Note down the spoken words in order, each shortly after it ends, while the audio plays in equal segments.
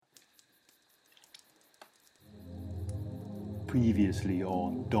Previously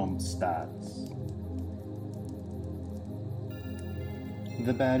on Dumb Stats.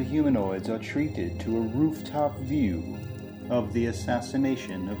 The bad humanoids are treated to a rooftop view of the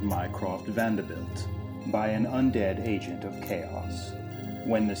assassination of Mycroft Vanderbilt by an undead agent of chaos.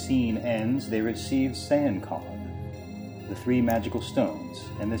 When the scene ends, they receive Sandcon, the 3 magical stones,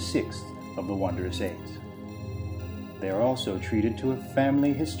 and the 6th of the Wondrous 8. They are also treated to a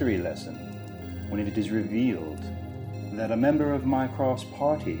family history lesson when it is revealed that a member of Mycroft's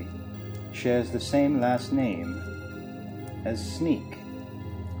party shares the same last name as Sneak,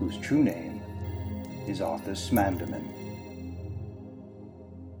 whose true name is Arthur Smanderman.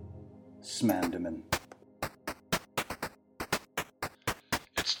 Smanderman.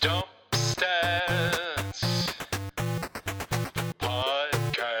 It's Dump Stats, the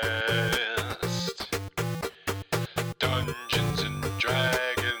podcast. Dungeons and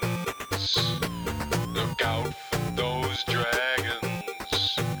Dragons. Look out for those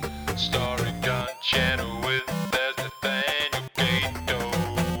dragons. Starring John Chenoweth as Nathaniel Gato.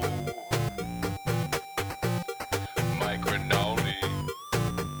 Mike Rinaldi.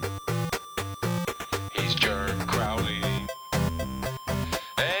 He's Jerk Crowley.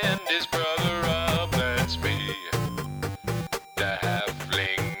 And his brother Rob, that's me. The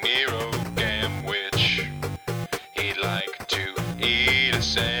halfling Nero Gamwich. He'd like to eat a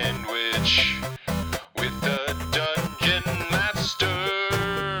sandwich with a dungeon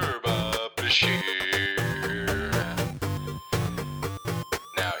master, Bob Bashir.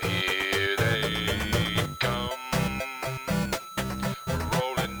 Now here they come,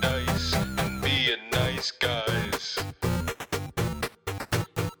 rolling dice and being nice guys.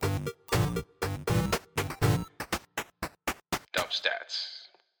 Dump stats.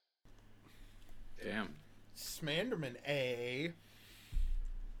 Damn. Smanderman, A.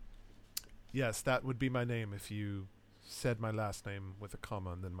 Yes, that would be my name if you said my last name with a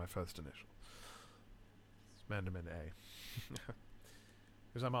comma and then my first initial. Mandamin A.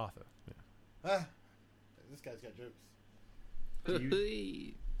 Because I'm Arthur. Yeah. Ah, this guy's got jokes.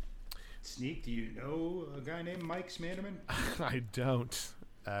 Sneak, do you know a guy named Mike Smanderman? I don't,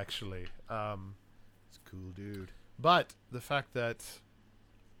 actually. It's a cool dude. But the fact that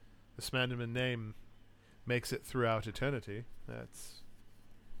the Smanderman name makes it throughout eternity, that's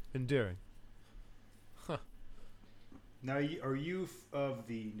endearing. Now, are you of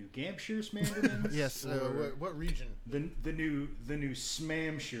the New Hampshire Smandermans? Yes. or What region? the new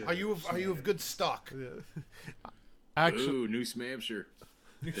Smamshire. Are you of good stock? Actually, Ooh, New Smampshire.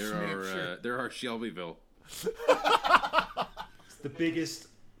 There are Shelbyville. It's the biggest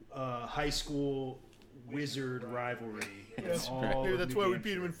high school wizard rivalry. in all Maybe of that's New why we Hampshire.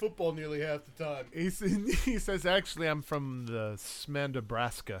 beat him in football nearly half the time. he says, actually, I'm from the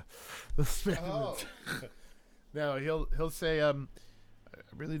Smandabraska. The Smandermans. Oh. No, he'll say, I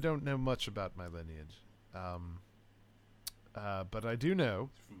really don't know much about my lineage. But I do know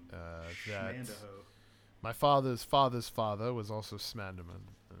that Schmandaho. my father's father's father was also Smanderman,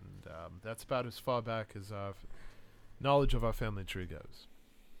 and that's about as far back as our knowledge of our family tree goes.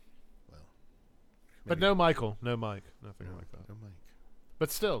 Well, But no Michael, no Mike, nothing like that. No Mike.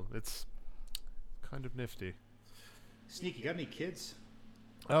 But still, it's kind of nifty. Sneak, you got any kids?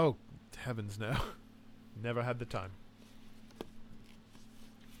 Oh, heavens no. Never had the time.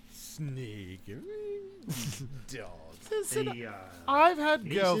 Sneak. Dogs. Any, I've had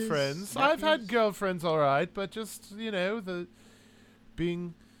nieces, girlfriends. I've had nephews? girlfriends, all right, but just the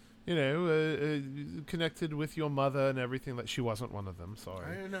being, connected with your mother and everything. That she wasn't one of them.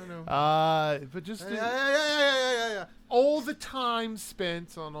 Sorry. No. But just Yeah. all the time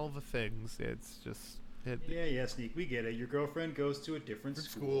spent on all the things. It's just Yeah, Sneak, we get it. Your girlfriend goes to a different school.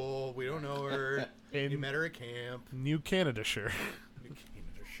 School. We don't know her. In You met her at camp. New Canada, sure.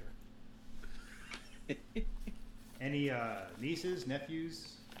 Sure. Any nieces,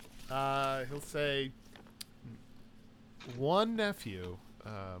 nephews? He'll say one nephew,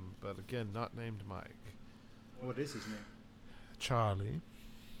 but again, not named Mike. What is his name? Charlie.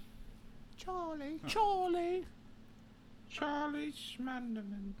 Charlie. Charlie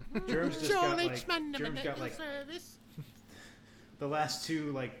Schmanderman. Germ's just got like the last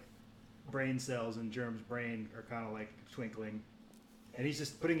 2 brain cells in Germ's brain are kind of like twinkling, and he's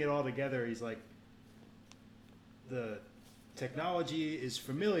just putting it all together. He's like, the technology is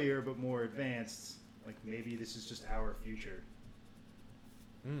familiar but more advanced. Like maybe this is just our future.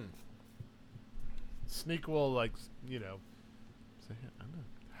 Sneak will say, I don't know,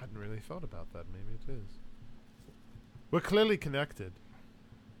 hadn't really thought about that. Maybe it is. We're clearly connected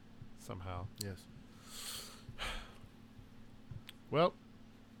somehow. Yes. Well,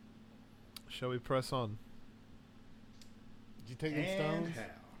 shall we press on? you take them And stones? how?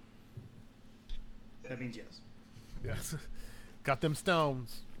 That means yes. Yes. Got them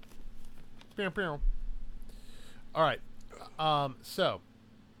stones. Pew, pew. All right. So,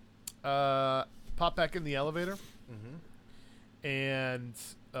 pop back in the elevator and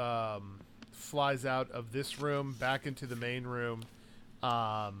flies out of this room back into the main room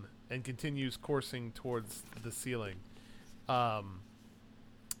and continues coursing towards the ceiling. And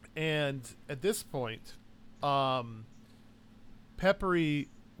at this point, Peppery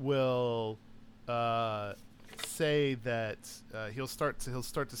will say that he'll start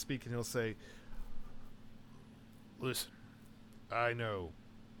to speak, and he'll say, "Listen, I know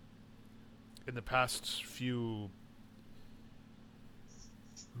in the past few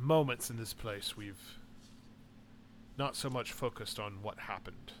moments in this place we've not so much focused on what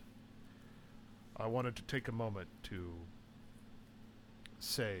happened. I wanted to take a moment to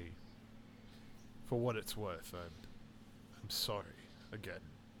say, for what it's worth, I'm sorry again.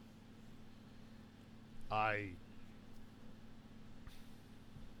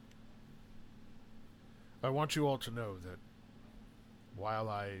 I want you all to know that while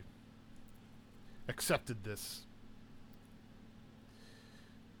I accepted this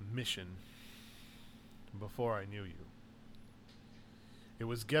mission before I knew you, it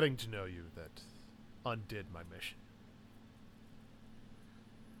was getting to know you that undid my mission.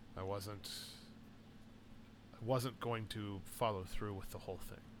 I wasn't going to follow through with the whole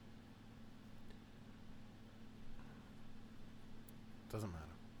thing. Doesn't matter.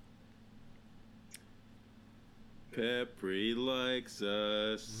 Peppery likes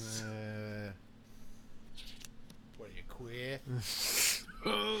us. What are you, queer?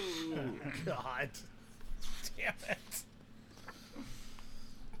 Oh. God. Damn it.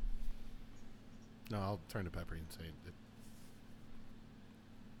 No, I'll turn to Peppery and say that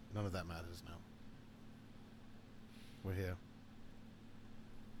none of that matters now. We're here.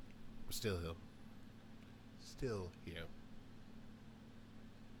 We're still here. Still here.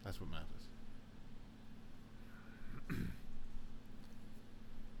 That's what matters.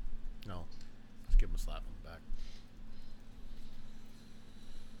 No. Let's give him a slap on the back.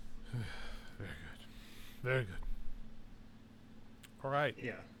 Very good. Very good. All right.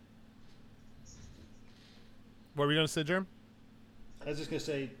 Yeah. What were you going to say, Jerm? I was just going to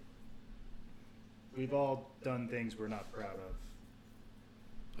say, we've all done things we're not proud of.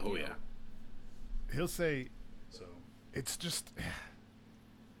 Oh, yeah. He'll say, So it's just...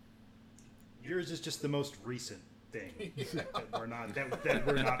 yours is just the most recent thing that we're not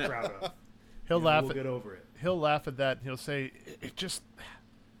proud of. He'll You know, laugh We'll at, get over it. he'll laugh at that, and he'll say, it just...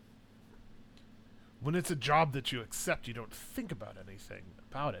 When it's a job that you accept, you don't think about anything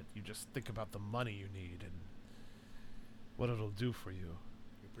about it. You just think about the money you need and what it'll do for you.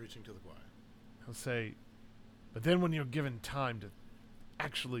 You're preaching to the choir. He'll say, but then when you're given time to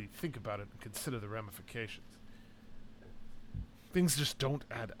actually think about it and consider the ramifications, things just don't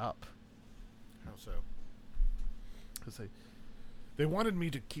add up. How so? He'll say, they wanted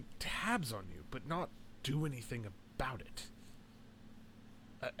me to keep tabs on you, but not do anything about it.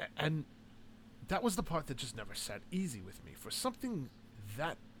 And that was the part that just never sat easy with me. For something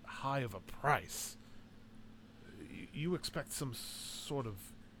that high of a price, you expect some sort of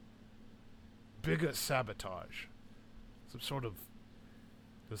bigger sabotage. Some sort of,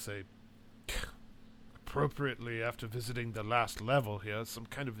 let's say, appropriately after visiting the last level here, some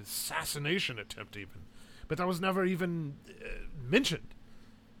kind of assassination attempt even. But that was never even mentioned.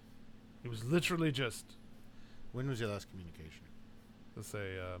 It was literally just, When was your last communication? let's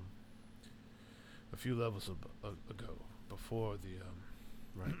say, a few levels ago, before the...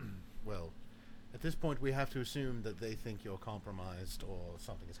 Right. Well, at this point, we have to assume that they think you're compromised or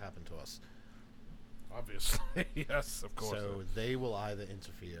something has happened to us. Obviously, yes, of course. So they will either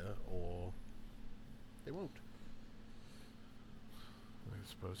interfere or they won't. I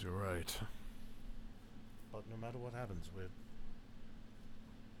suppose you're right. But no matter what happens,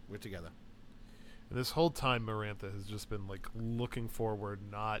 we're together. And this whole time, Marantha has just been, like, looking forward,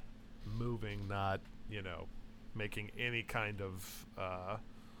 not moving, not, making any kind of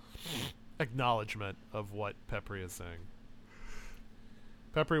acknowledgement of what Peppery is saying.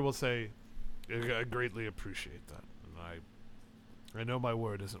 Peppery will say, I greatly appreciate that. And I know my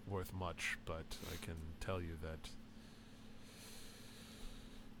word isn't worth much, but I can tell you that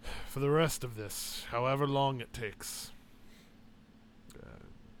for the rest of this, however long it takes,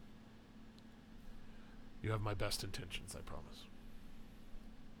 you have my best intentions, I promise.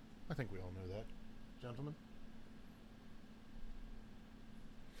 I think we all know that, gentlemen.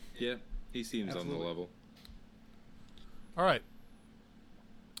 Yeah, he seems Absolutely. on the level. All right.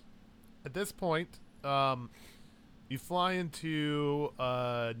 At this point, You fly into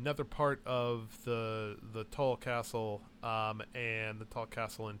another part of the tall castle and the tall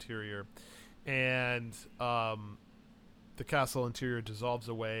castle interior, and the castle interior dissolves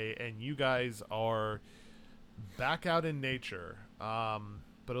away, and you guys are back out in nature.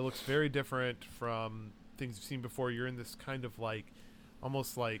 But it looks very different from things you've seen before. You're in this kind of like,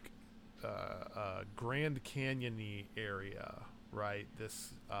 almost like Grand Canyon-y area, right?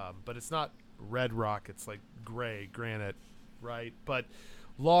 This, but it's not red rock. It's like gray granite, right? But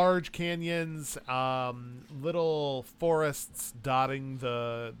large canyons, little forests dotting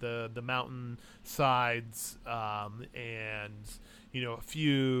the mountain sides, and a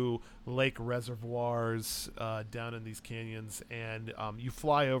few lake reservoirs down in these canyons. And you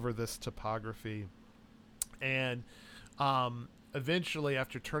fly over this topography, and eventually,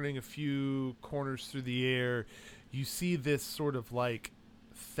 after turning a few corners through the air, you see this sort of like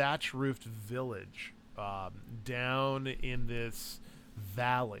thatch-roofed village down in this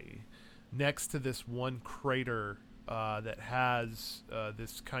valley next to this one crater that has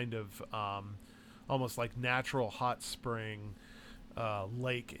this kind of almost like natural hot spring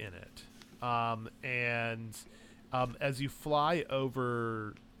lake in it. And as you fly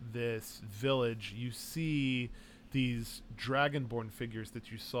over this village, you see these dragonborn figures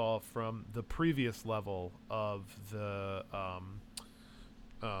that you saw from the previous level of the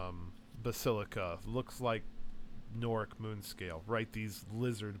basilica. Looks like Noric Moonscale, right? These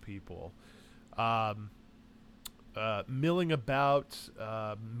lizard people milling about,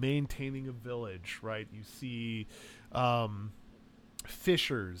 maintaining a village, right? You see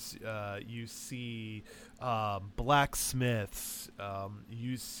fishers, you see blacksmiths,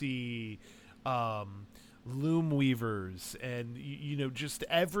 you see loom weavers, and just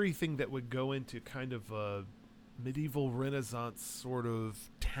everything that would go into kind of a medieval Renaissance sort of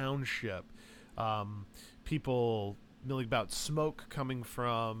township. People milling about, smoke coming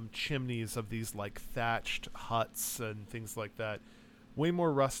from chimneys of these like thatched huts and things like that. Way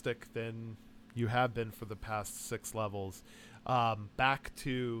more rustic than you have been for the past 6 levels. Back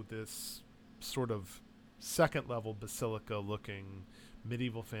to this sort of second level basilica looking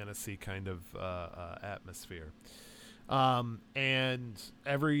medieval fantasy kind of atmosphere. And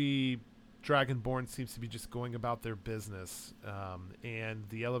every Dragonborn seems to be just going about their business, and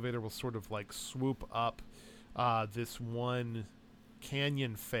the elevator will sort of like swoop up this one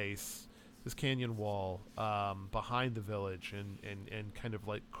canyon face, this canyon wall behind the village, and kind of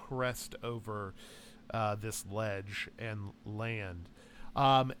like crest over this ledge and land.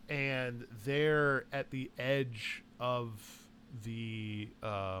 And there at the edge of the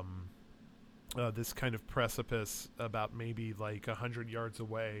this kind of precipice, about maybe like 100 yards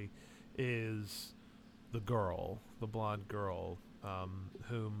away, is the girl, the blonde girl,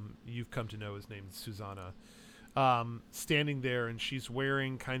 whom you've come to know is named Susanna, standing there, and she's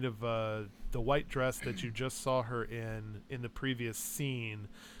wearing kind of the white dress that you just saw her in the previous scene,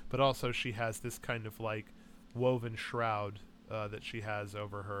 but also she has this kind of like woven shroud that she has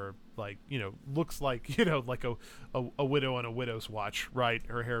over her, like, looks like, like a widow on a widow's watch, right?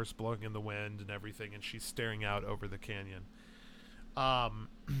 Her hair's blowing in the wind and everything, and she's staring out over the canyon.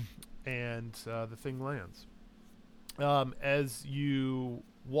 And the thing lands. As you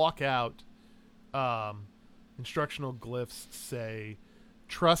walk out, instructional glyphs say,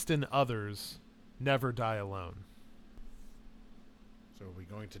 "Trust in others, never die alone." So are we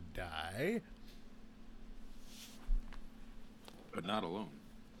going to die? But not alone.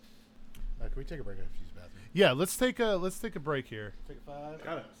 Can we take a break? I have to use the bathroom. Yeah, let's take a break here. Take a 5.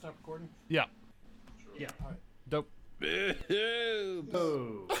 Got it. Stop recording. Yeah, Yeah. dope.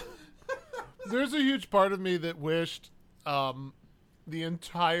 Oh. There's a huge part of me that wished the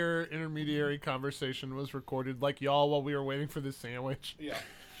entire intermediary conversation was recorded, like y'all, while we were waiting for the sandwich. Yeah.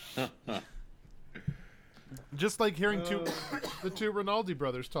 Just like hearing the two Rinaldi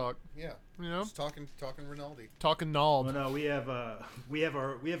brothers talk, Yeah. Just talking Rinaldi. talking Nald. Well, no, we have our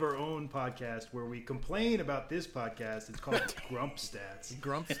own podcast where we complain about this podcast. It's called Grump Stats.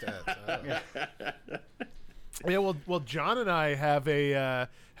 Grump stats. Yeah, well, John and I have a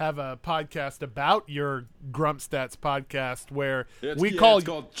podcast about your Grump Stats podcast where It's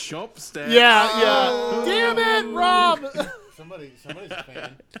called Chump Stats. Yeah. Damn it, Rob! Somebody's a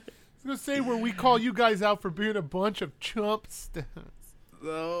fan. I was gonna say where we call you guys out for being a bunch of chump stats.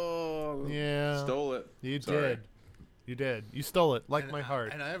 Oh, Yeah, stole it. You Sorry. did. You did. You stole it, like And my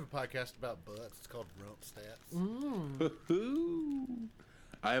heart. And I have a podcast about butts. It's called Rump Stats.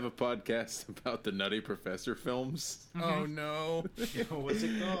 I have a podcast about the Nutty Professor films. Oh no! What's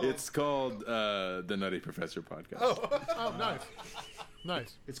it called? It's called the Nutty Professor podcast. Oh,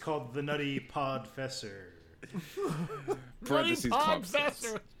 nice. It's called The Nutty Podfessor. Parentheses pump stats.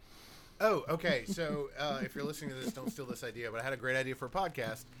 Podfester. Oh, okay. So if you're listening to this, don't steal this idea. But I had a great idea for a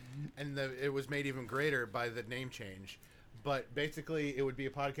podcast, and it was made even greater by the name change. But basically, it would be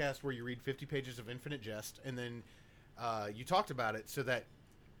a podcast where you read 50 pages of Infinite Jest, and then you talked about it so that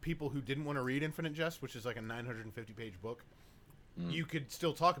people who didn't want to read Infinite Jest, which is like a 950-page book, you could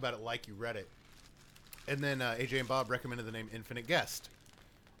still talk about it like you read it. And then AJ and Bob recommended the name Infinite Guest,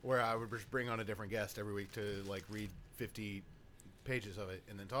 where I would just bring on a different guest every week to like read 50 pages of it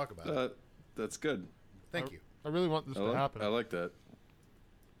and then talk about it. That's good. Thank you. I really want this to happen. I like that.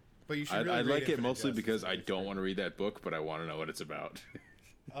 But you should I really read like it Infinite mostly Jest. because I don't want to read that book, but I want to know what it's about.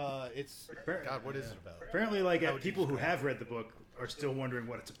 It's God. What is it about? Apparently, like How would you people who describe have read the book are still wondering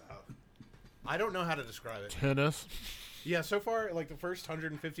what it's about. I don't know how to describe it. Tennis. Yeah, so far, like the first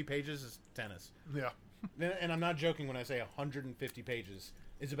 150 pages is tennis, Yeah. and I'm not joking when I say 150 pages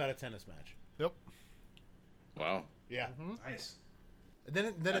is about a tennis match. Yep. Wow. Yeah. Nice. Then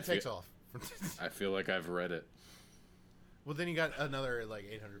it I takes feel- off. I feel like I've read it. Well, then you got another like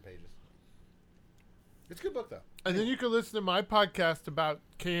 800 pages. It's a good book though. And then you can listen to my podcast about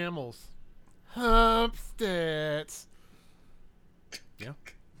camels. Hump stats. Yeah.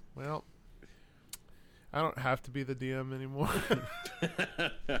 Well, I don't have to be the DM anymore.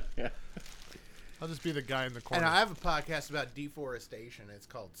 I'll just be the guy in the corner. And I have a podcast about deforestation. It's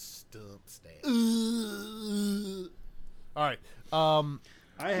called Stump Stats. All right.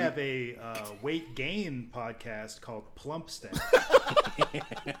 I have a weight gain podcast called Plump Stat.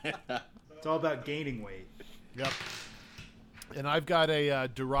 It's all about gaining weight. Yep. And I've got a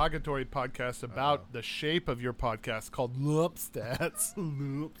derogatory podcast about the shape of your podcast called Lump Stats.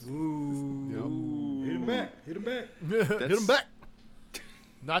 Lumps. Ooh. Hit him back. Hit him back. Hit him back.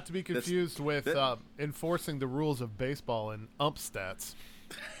 Not to be confused with enforcing the rules of baseball and ump stats.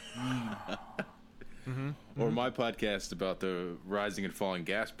 Or my podcast about the rising and falling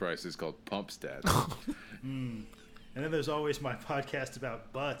gas prices called Pump Stats. And then there's always my podcast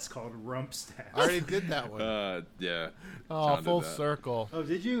about butts called Rump Stat. I already did that one. Yeah. Oh, John did full that. circle. Oh,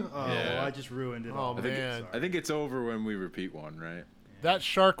 did you? Oh, Yeah. well, I just ruined it. Oh, all. man. I think it's over when we repeat one, right? That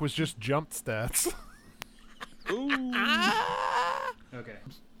shark was just jump stats. Ooh. Okay.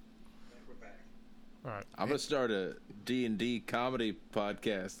 All right. I'm gonna start a D&D comedy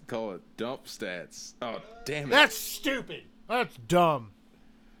podcast. Call it Dump Stats. Oh, damn it! That's stupid. That's dumb.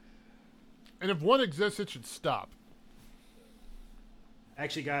 And if one exists, it should stop.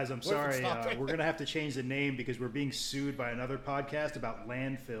 Actually, guys, I'm if it's sorry. not? We're going to have to change the name because we're being sued by another podcast about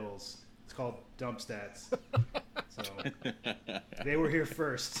landfills. It's called Dump Stats. So they were here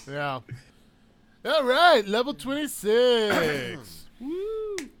first. Yeah. All right, level 26.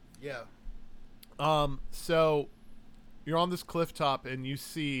 Woo. Yeah. So you're on this cliff top and you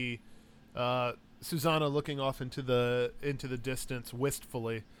see Susanna looking off into the distance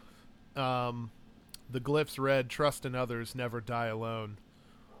wistfully. The glyphs read, "Trust in others, never die alone."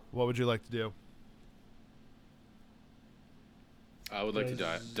 What would you like to do? I would like to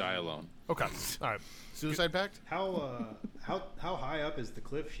die alone. Okay. All right. Suicide Pact? How high up is the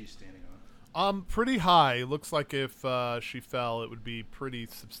cliff she's standing on? Pretty high. Looks like if she fell, it would be pretty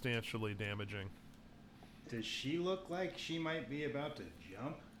substantially damaging. Does she look like she might be about to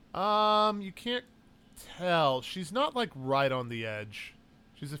jump? You can't tell. She's not like right on the edge.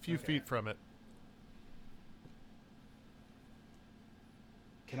 She's a few Okay. feet from it.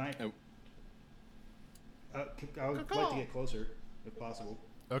 Can I? Oh. I would like to get closer, if possible.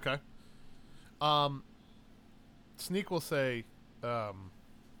 Okay. Sneak will say, I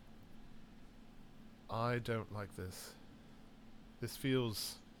don't like this. This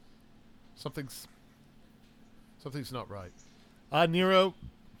feels something's not right. Nero,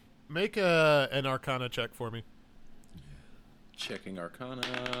 make an Arcana check for me. Checking Arcana.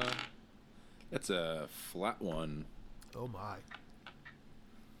 That's a flat one. Oh my.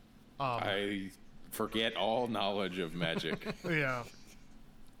 I forget all knowledge of magic. Yeah.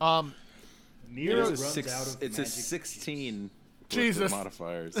 Nero It's runs a out of It's a magic 16. with the Jesus.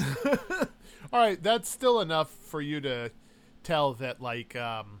 modifiers. All right, that's still enough for you to tell that, like,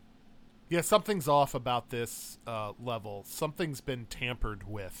 yeah, something's off about this level. Something's been tampered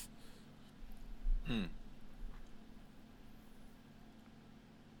with. To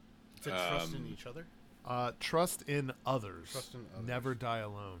trust in each other? Trust in others. Trust in others. Never die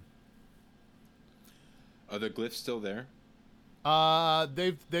alone. Are the glyphs still there?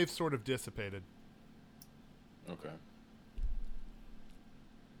 They've sort of dissipated. Okay.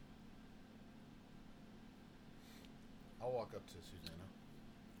 I'll walk up to Susanna.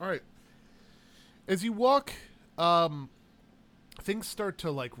 All right. As you walk things start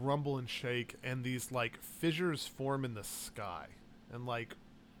to like rumble and shake, and these like fissures form in the sky, and like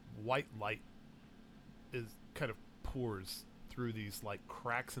white light is kind of pours through these like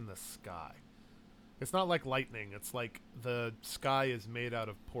cracks in the sky. It's not like lightning. It's like the sky is made out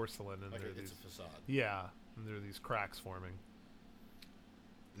of porcelain, and Like there are it's these a facade. yeah, and there are these cracks forming.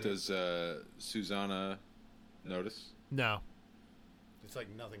 Does Susanna notice? No, It's like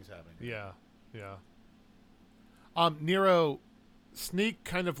nothing's happening. yeah. Nero, Sneak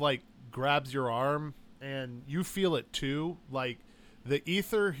kind of like grabs your arm, and you feel it too. Like the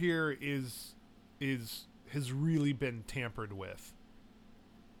ether here has really been tampered with.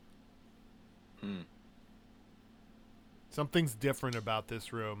 Something's different about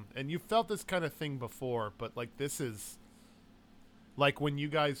this room, and you felt this kind of thing before, but like this is like when you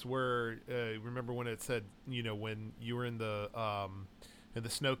guys were remember when it said, you know, when you were in the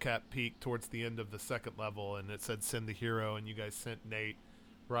Snowcap Peak towards the end of the second level, and it said send the hero, and you guys sent Nate,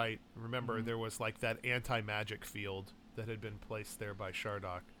 right? Remember there was like that anti-magic field that had been placed there by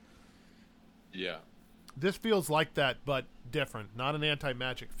Shardock. Yeah. This feels like that, but different. Not an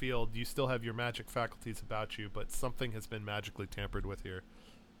anti-magic field. You still have your magic faculties about you, but something has been magically tampered with here.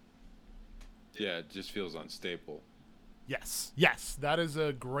 Yeah, it just feels unstable. Yes, that is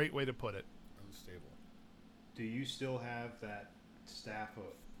a great way to put it. Unstable. Do you still have that staff of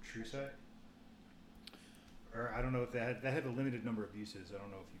True Sight? Or I don't know if that had a limited number of uses. I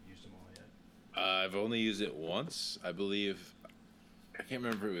don't know if you've used them all yet. I've only used it once, I believe. I can't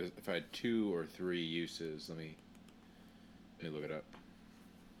remember if I had 2 or 3 uses. Let me look it up.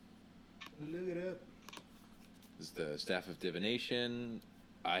 Look it up. This is the Staff of Divination.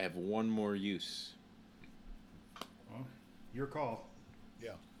 I have 1 more use. Well, your call.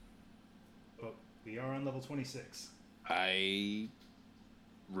 Yeah. But we are on level 26. I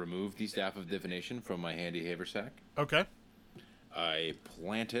remove the Staff of Divination from my handy haversack. Okay. I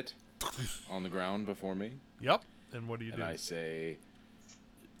plant it on the ground before me, Yep. And what do you and do? I say,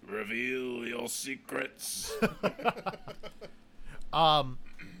 "Reveal your secrets."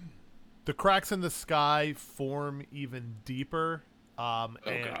 The cracks in the sky form even deeper. And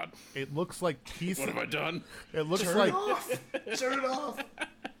God. it looks like pieces. What have I done? It looks Turn like it off! Turn it off!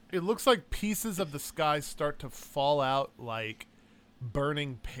 it looks like pieces of the sky start to fall out like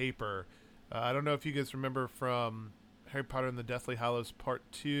burning paper. I don't know if you guys remember from Harry Potter and the Deathly Hallows Part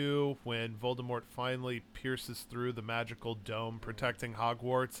 2 when Voldemort finally pierces through the magical dome protecting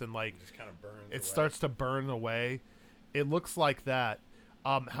Hogwarts, and like It just kind of burns. it away. starts to burn away. It looks like that.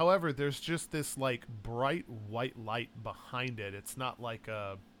 However, there's just this like bright white light behind it. It's not like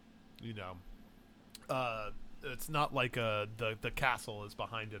a, you know, it's not like the castle is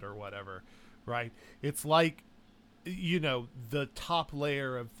behind it or whatever, right? It's like, you know, the top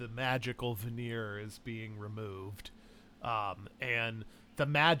layer of the magical veneer is being removed, and the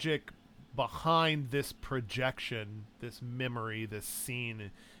magic behind this projection, this memory, this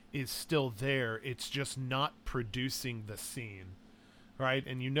scene is still there. It's just not producing the scene. Right,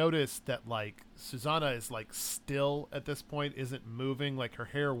 and you notice that like Susanna is like still at this point, isn't moving. Like her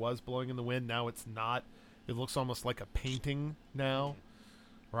hair was blowing in the wind, now it's not. It looks almost like a painting now,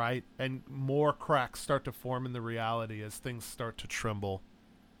 right? And more cracks start to form in the reality as things start to tremble.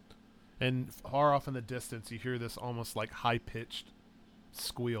 And far off in the distance, you hear this almost like high-pitched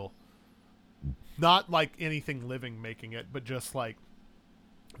squeal. Not like anything living making it, but just like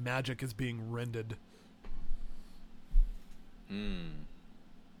magic is being rended.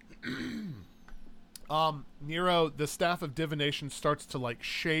 Nero, the Staff of Divination starts to like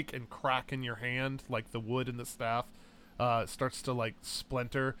shake and crack in your hand, like the wood in the staff starts to like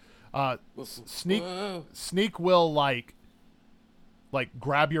splinter. Sneak will like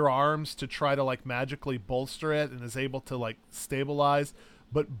grab your arms to try to like magically bolster it, and is able to like stabilize,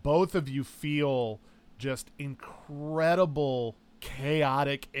 but both of you feel just incredible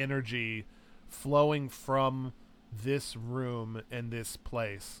chaotic energy flowing from this room and this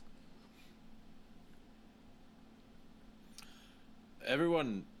place.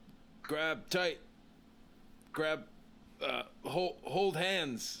 Everyone, grab tight. Grab, hold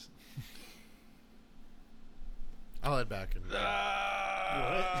hands. I'll head back and.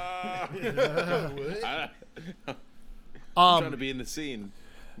 I'm trying to be in the scene.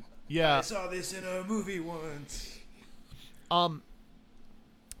 Yeah. I saw this in a movie once.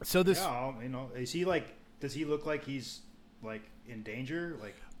 So this Yeah, you know, is he like? Does he look like he's like in danger?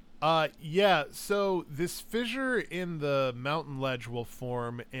 Like, yeah, so this fissure in the mountain ledge will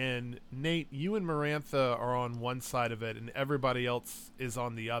form, and Nate, you and Marantha are on one side of it, and everybody else is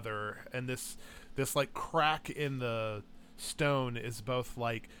on the other. And this like crack in the stone is both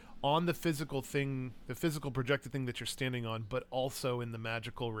like on the physical thing, the physical projected thing that you're standing on, but also in the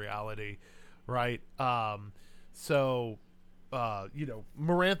magical reality, right? So,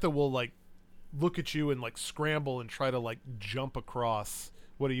 Marantha will like look at you and like scramble and try to like jump across.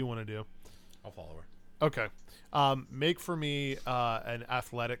 What do you want to do? I'll follow her. Okay. Make for me an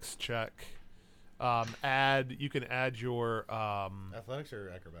athletics check. You can add your Athletics or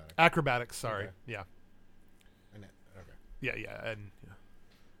acrobatics? acrobatics. Sorry. Okay. Yeah. Okay. Yeah. And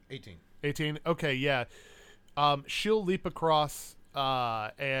 18. 18. Okay. Yeah. She'll leap across,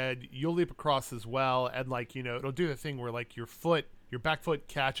 and you'll leap across as well. And like it'll do the thing where like your back foot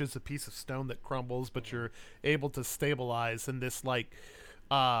catches a piece of stone that crumbles, but you're able to stabilize, and this like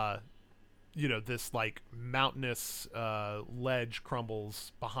this like mountainous ledge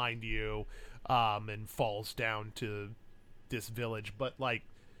crumbles behind you and falls down to this village. But like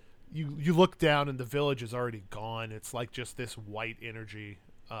you look down and the village is already gone. It's like just this white energy.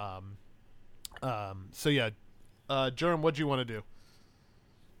 So yeah, Jerem, what do you want to do?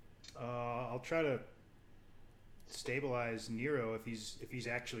 I'll try to stabilize Nero if he's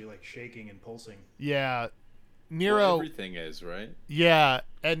actually like shaking and pulsing. Yeah, Well, Nero. everything is, right? Yeah,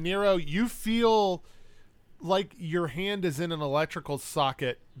 and Nero, you feel like your hand is in an electrical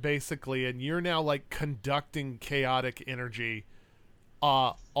socket, basically, and you're now like conducting chaotic energy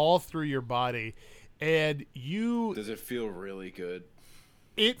all through your body, and Does it feel really good?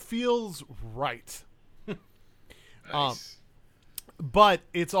 it feels right, Nice. but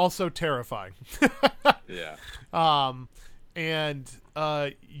it's also terrifying. Yeah. And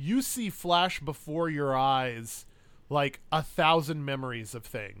you see flash before your eyes like 1,000 memories of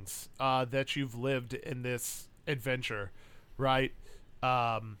things that you've lived in this adventure, right?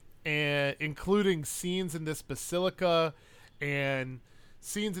 And including scenes in this basilica and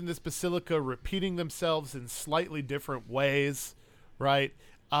scenes in this basilica repeating themselves in slightly different ways, right?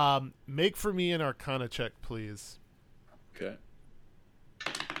 Make for me an Arcana check, please. Okay.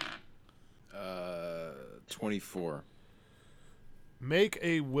 24. Make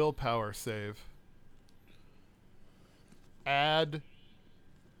a willpower save. Add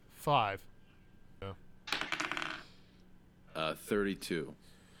 5. 32.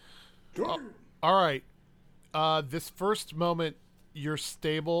 All right. This first moment, you're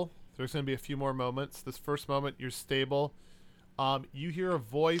stable. There's going to be a few more moments. This first moment, you're stable. You hear a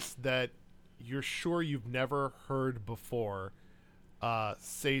voice that you're sure you've never heard before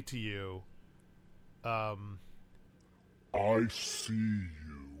say to you, I see you.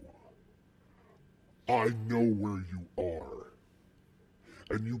 I know where you are.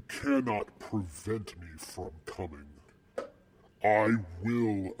 And you cannot prevent me from coming. I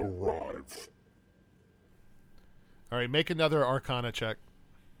will arrive. all right, make another Arcana check.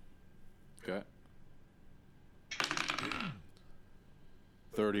 Okay.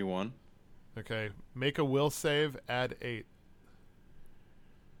 31. Okay, make a will save, add 8.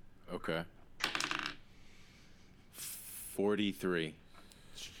 Okay. 43.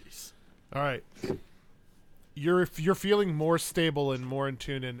 All right. You're feeling more stable and more in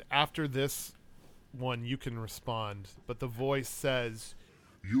tune, and after this one you can respond. But the voice says,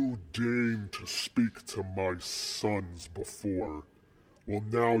 You deigned to speak to my sons before. Well,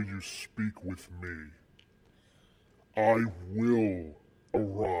 now you speak with me. I will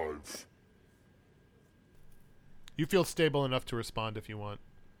arrive. you feel stable enough to respond if you want.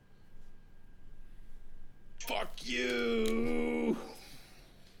 Fuck you!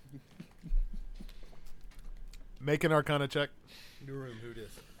 Make an Arcana check. New room, who dis?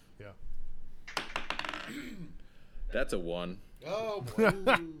 Yeah. That's a 1. Oh, boy.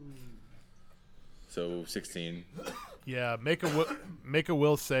 So 16. Yeah, make a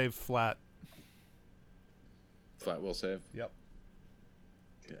will save flat. Flat will save. Yep.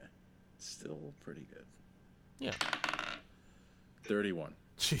 Okay. Still pretty good. Yeah. 31.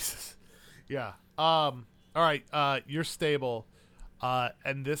 Jesus. Yeah. All right. You're stable.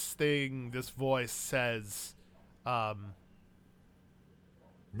 And this voice says,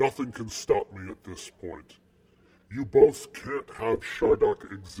 Nothing can stop me at this point. You both can't have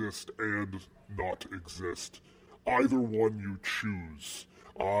Shardak exist and not exist. Either one you choose,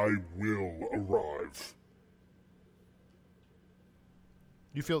 I will arrive.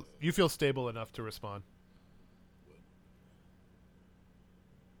 you feel stable enough to respond.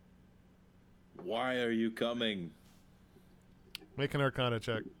 Why are you coming? Make an Arcana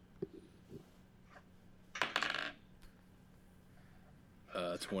check.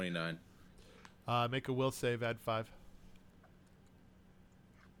 29. Make a will save, add 5.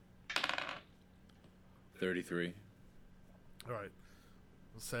 33. All right.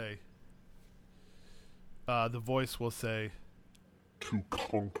 We'll say, the voice will say, to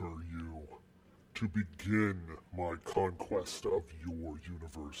conquer you, to begin my conquest of your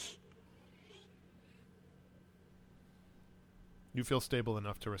universe. You feel stable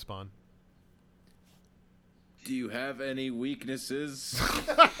enough to respond. Do you have any weaknesses?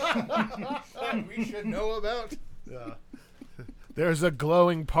 We should know about. There's a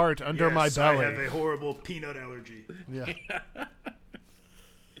glowing part under my Yes, belly. I have a horrible peanut allergy. Yeah.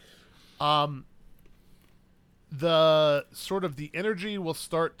 The sort of the energy will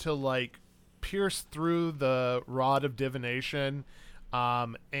start to like pierce through the rod of divination,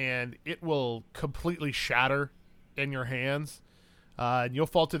 and it will completely shatter in your hands. And you'll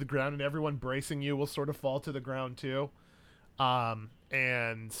fall to the ground, and everyone bracing you will sort of fall to the ground too.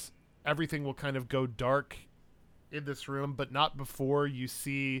 And everything will kind of go dark in this room, but not before you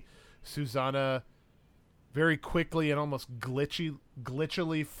see Susanna very quickly and almost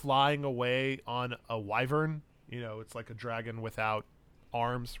glitchily flying away on a wyvern. You know, it's like a dragon without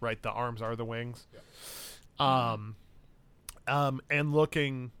arms, right? The arms are the wings. Yeah. And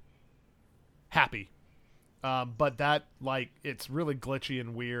looking happy. But that, like, it's really glitchy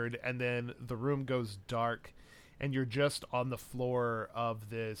and weird, and then the room goes dark, and you're just on the floor of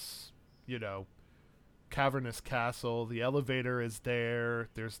this, you know, cavernous castle. The elevator is there.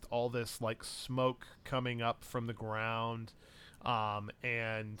 There's all this, like, smoke coming up from the ground,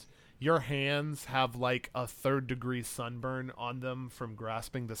 and your hands have, like, a 3rd-degree sunburn on them from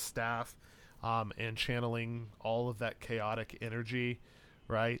grasping the staff, and channeling all of that chaotic energy,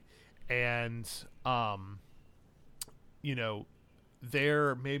 right? And, you know,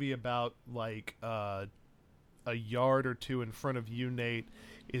 there maybe about like a yard or two in front of you, Nate,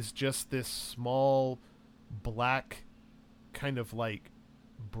 is just this small black kind of like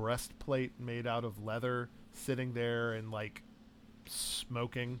breastplate made out of leather sitting there and like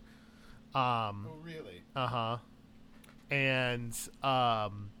smoking. Oh, really? Uh-huh. And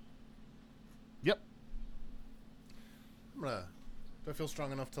yep. Do I feel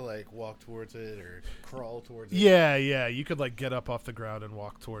strong enough to like walk towards it or crawl towards it? Yeah, you could like get up off the ground and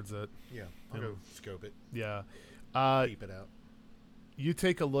walk towards it. Yeah, I'll go scope it, Yeah. peep it out. You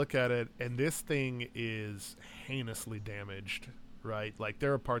take a look at it, and this thing is heinously damaged, right? Like,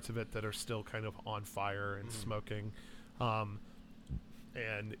 there are parts of it that are still kind of on fire and smoking.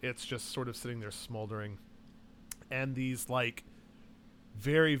 And it's just sort of sitting there smoldering. And these, like,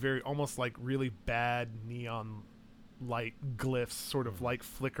 very, very, almost like really bad neon light glyphs sort of like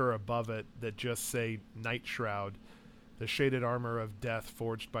flicker above it that just say Night Shroud, the shaded armor of death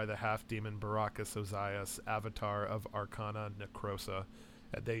forged by the half-demon Baracus Ozias, avatar of Arcana Necrosa.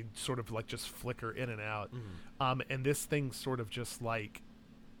 They sort of like just flicker in and out. And this thing sort of just like,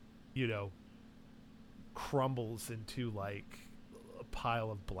 you know, crumbles into like a pile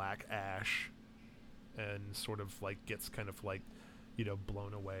of black ash and sort of like gets kind of like, you know,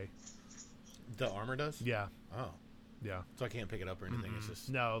 blown away. The armor does? Yeah. Oh, Yeah. so I can't pick it up or anything. It's just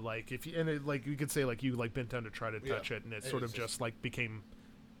No, like if you and it, like you could say like you like bent down to try to touch Yeah. it, and it It sort is of just- just like became,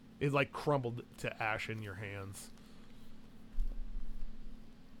 it like crumbled to ash in your hands.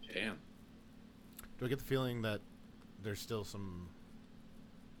 Damn. Do I get the feeling that there's still something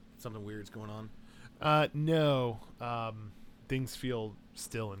weird's going on? No, things feel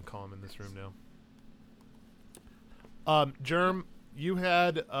still and calm in this room now. Germ, you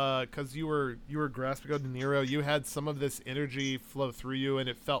had because you were grasping onto Nero, you had some of this energy flow through you, and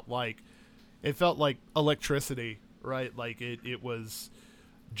it felt like electricity, right? Like it was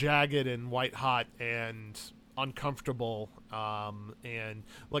jagged and white hot and uncomfortable, and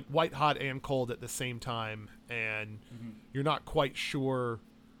like white hot and cold at the same time, and you're not quite sure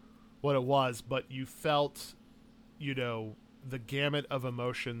what it was, but you felt, you know, the gamut of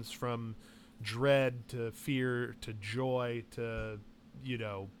emotions from dread to fear to joy to, you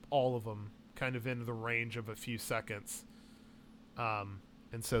know, all of them kind of in the range of a few seconds.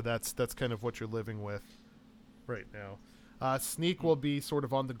 And so that's kind of what you're living with right now. Sneak will be sort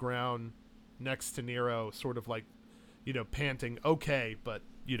of on the ground next to Nero, sort of like, you know, panting, okay, but,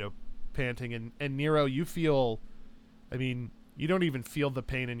 you know, panting. And Nero, you feel, I mean, you don't even feel the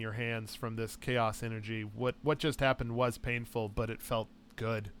pain in your hands from this chaos energy. What just happened was painful, but it felt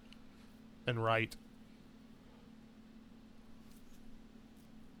good and right.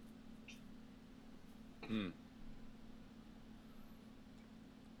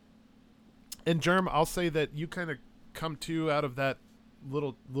 And Germ, I'll say that you kind of come to out of that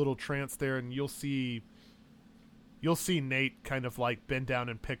little trance there, and you'll see Nate kind of like bend down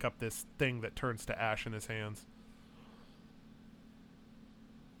and pick up this thing that turns to ash in his hands.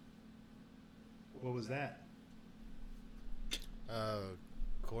 What was that?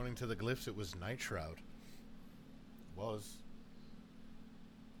 According to the glyphs, it was Night Shroud. Was.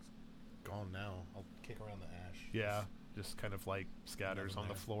 gone now. I'll kick around the ash. Yeah, just kind of like scatters on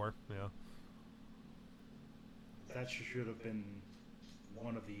the there. floor. Yeah. That should have been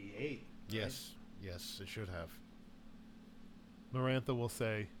one of the 8. Yes. Yes, it should have. Marantha will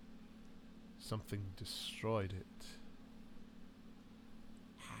say, something destroyed it.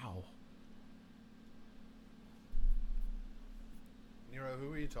 How? Nero,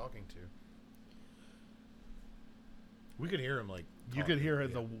 who are you talking to? We could hear him like. You could talking, hear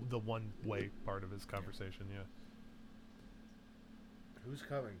yeah. the one-way part of his conversation, yeah. Who's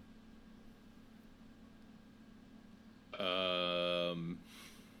coming?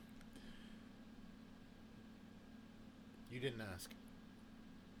 You didn't ask.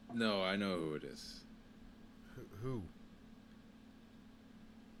 No, I know who it is. Who?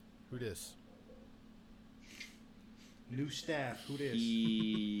 Who dis? New staff. Who this?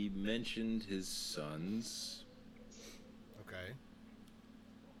 He mentioned his sons. Okay.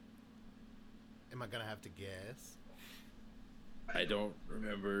 Am I gonna have to guess? I don't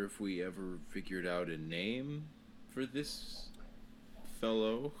remember if we ever figured out a name for this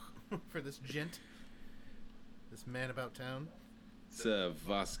fellow. For this gent? This man about town? It's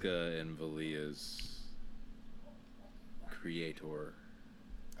Vasca and Valia's creator.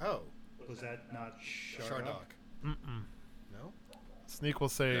 Oh, Was that not Shardock? Shardock. Mm-mm. No? Sneak will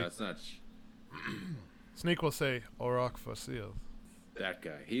say, No, it's not Sneak will say, Auroch Fasil. that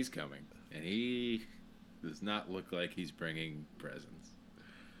guy. He's coming. And he does not look like he's bringing presents.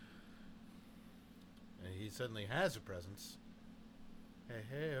 And he suddenly has a presence. Hey,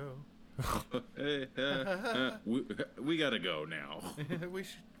 hey, oh. Hey, we gotta go now. we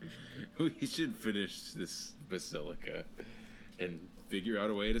should. We should finish this basilica and figure out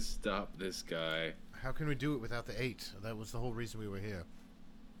a way to stop this guy. How can we do it without the 8? That was the whole reason we were here.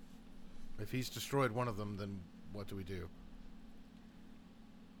 If he's destroyed one of them, then what do we do?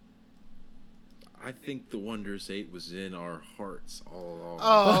 I think the Wondrous 8 was in our hearts all along.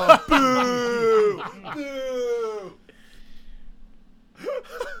 Oh, boo! Boo!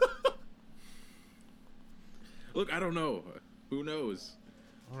 Look, I don't know. Who knows?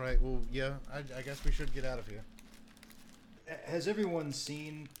 All right, well, yeah, I guess we should get out of here. Has everyone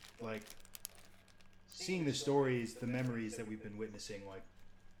seen, like, seeing the stories, the memories that we've been witnessing? Like,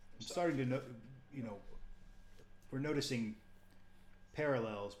 I'm starting to know, we're noticing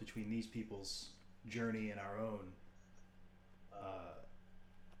parallels between these people's journey and our own.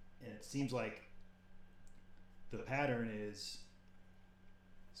 And it seems like the pattern is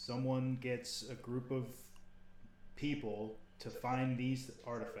someone gets a group of people to find these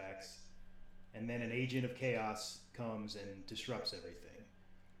artifacts, and then an agent of chaos comes and disrupts everything.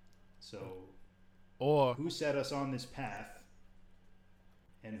 So, Or, who set us on this path,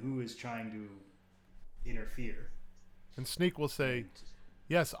 and who is trying to interfere? and Sneak will say,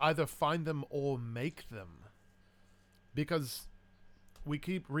 yes, either find them or make them. Because we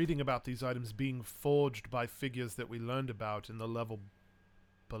keep reading about these items being forged by figures that we learned about in the level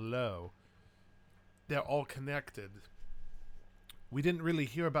below. They're all connected. We didn't really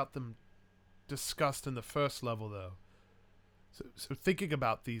hear about them discussed in the first level, though. So thinking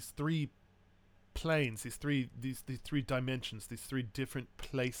about these 3 planes, these three dimensions, these 3 different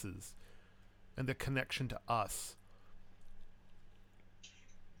places, and their connection to us.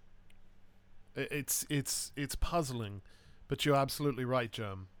 It's puzzling, but you're absolutely right,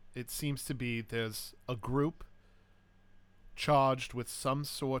 Jerm. It seems to be there's a group charged with some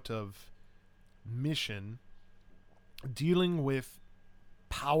sort of mission dealing with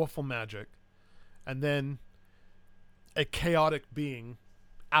powerful magic, and then a chaotic being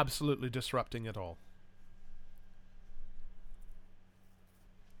absolutely disrupting it all.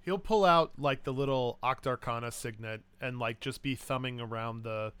 He'll pull out like the little Octarcana signet and like just be thumbing around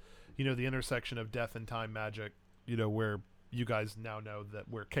the the intersection of death and time magic, where you guys now know that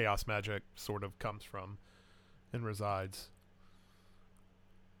where chaos magic sort of comes from and resides.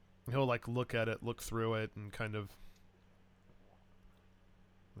 He'll like look at it, look through it, and kind of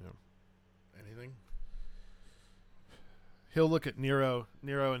Anything? He'll look at Nero,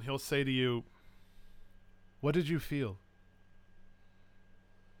 and he'll say to you, what did you feel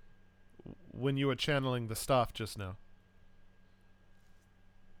when you were channeling the stuff just now?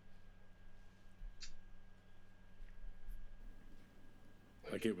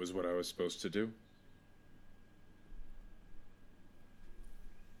 Like it was what I was supposed to do.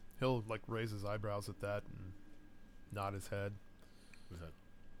 He'll like raise his eyebrows at that and nod his head. Was that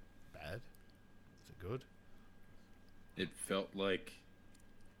bad? Is it good? It felt like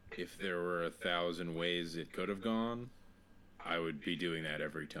if there were 1,000 ways it could have gone, I would be doing that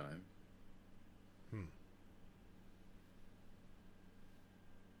every time.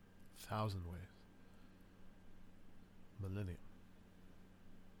 1,000 ways. Millennium.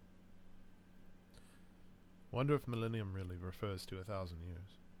 Wonder if millennium really refers to 1,000 years.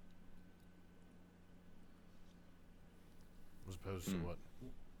 As opposed to what?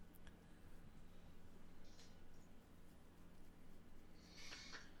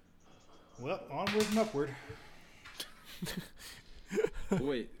 Well, onward and upward.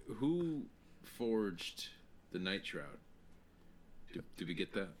 Wait, who forged the Night Shroud? Did we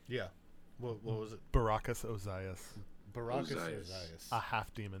get that? Yeah. What was it? Baracus Ozias, Baracus Ozias. Ozias. a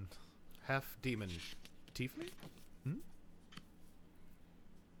half demon. Half demon. Tiefling? Hmm?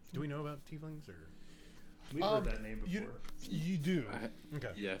 Do we know about tieflings or? We've heard that name before. You do.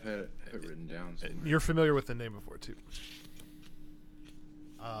 Okay. Yeah, I've had it written down somewhere. You're familiar with the name before too.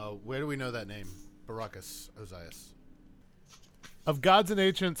 Where do we know that name? Baracus Ozias. Of Gods and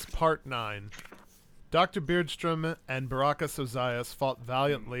Ancients, Part 9. Dr. Beardstrom and Baracus Ozias fought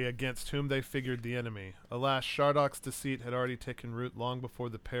valiantly against whom they figured the enemy. Alas, Shardok's deceit had already taken root long before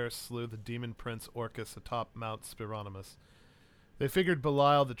the pair slew the demon prince Orcus atop Mount Spironimus. They figured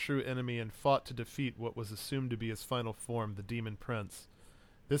Belial the true enemy and fought to defeat what was assumed to be his final form, the demon prince.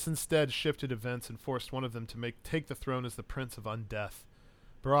 This instead shifted events and forced one of them to take the throne as the Prince of Undeath.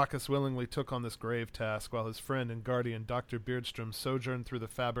 Baracus willingly took on this grave task, while his friend and guardian Dr. Beardstrom sojourned through the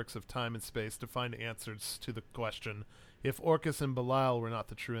fabrics of time and space to find answers to the question, if Orcus and Belial were not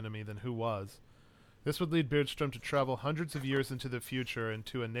the true enemy, then who was? This would lead Beardstrom to travel hundreds of years into the future and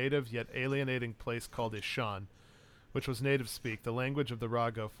to a native yet alienating place called Ishan, which was native speak, the language of the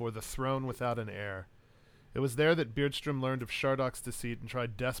Rago for the throne without an heir. It was there that Beardstrom learned of Shardok's deceit and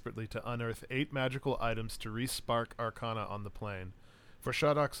tried desperately to unearth 8 magical items to re-spark Arcana on the plane. For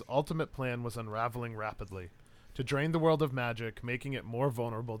Shardok's ultimate plan was unraveling rapidly, to drain the world of magic, making it more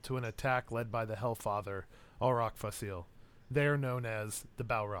vulnerable to an attack led by the Hellfather, Auroch Fasil. They are known as the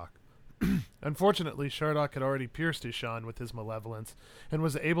Balrog. Unfortunately, Shardok had already pierced Ishan with his malevolence, and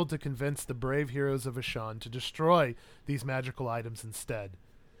was able to convince the brave heroes of Ishan to destroy these magical items instead.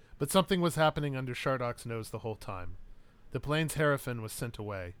 But something was happening under Shardok's nose the whole time. The plane's Hierophant was sent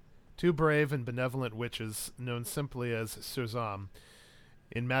away. 2 brave and benevolent witches, known simply as Surzam,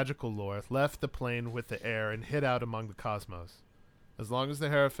 in magical lore, left the plane with the air and hid out among the cosmos. As long as the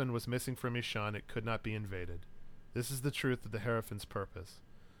Hierophant was missing from Ishan, it could not be invaded. This is the truth of the Hierophant's purpose.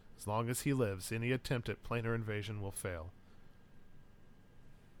 As long as he lives, any attempt at planar invasion will fail.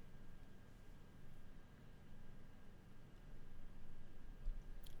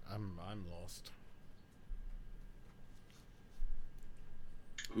 I'm lost.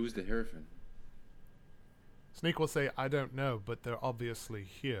 Who's the Hierophant? Sneak will say, I don't know, but they're obviously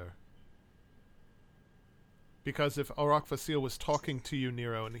here. Because if Auroch Fasil was talking to you,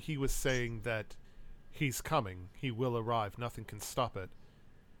 Nero, and he was saying that he's coming, he will arrive, nothing can stop it.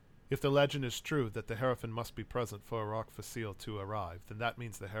 If the legend is true that the Hierophant must be present for Auroch Fasil to arrive, then that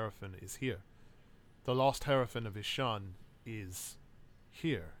means the Hierophant is here. The lost Hierophant of Ishan is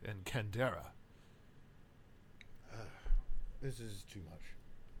here in Kandera. This is too much.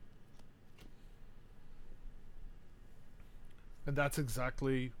 And that's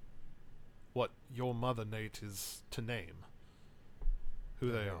exactly what your mother, Nate, is to name.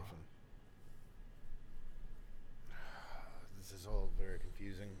 Who they are. This is all very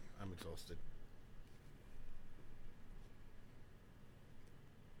confusing. I'm exhausted.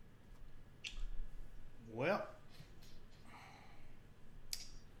 Well,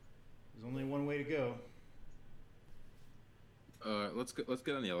 there's only one way to go. Let's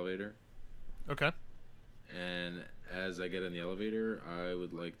get on the elevator. Okay. And as I get in the elevator, I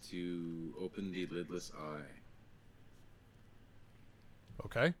would like to open the lidless eye.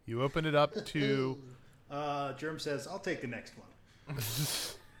 Okay. You open it up to... Germ says, I'll take the next one.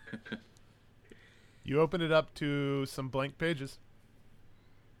 You open it up to some blank pages.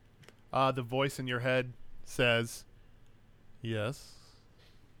 The voice in your head says, yes.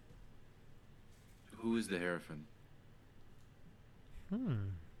 Who is the Hierophant?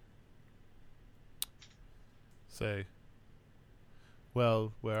 Say,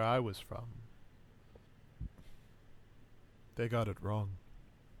 well, where I was from, they got it wrong.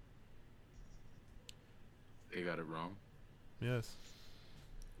 They got it wrong. Yes.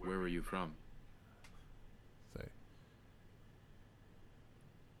 Where were you from? Say,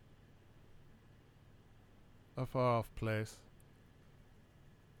 a far-off place,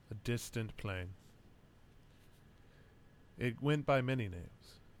 a distant plain. It went by many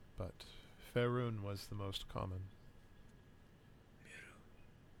names, but Faerun was the most common.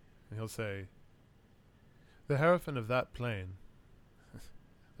 And he'll say, the Hierophant of that plain,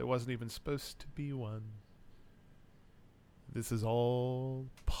 there wasn't even supposed to be one. This is all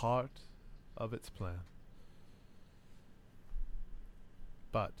part of its plan.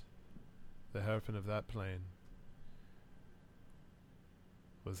 But the Hierophant of that plane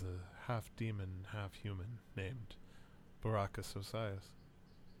was a half-demon, half-human named Baracus Osias.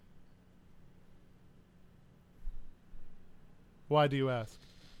 Why do you ask?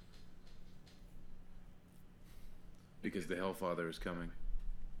 Because the Hellfather is coming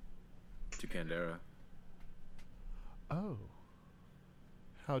to Candera. Oh,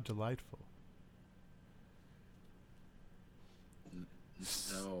 how delightful.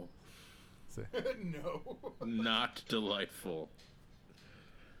 No, Say, No. not delightful.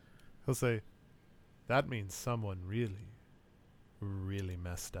 he'll say, that means someone really, really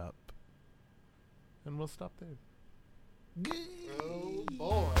messed up. And we'll stop there. Oh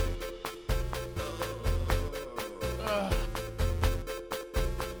boy.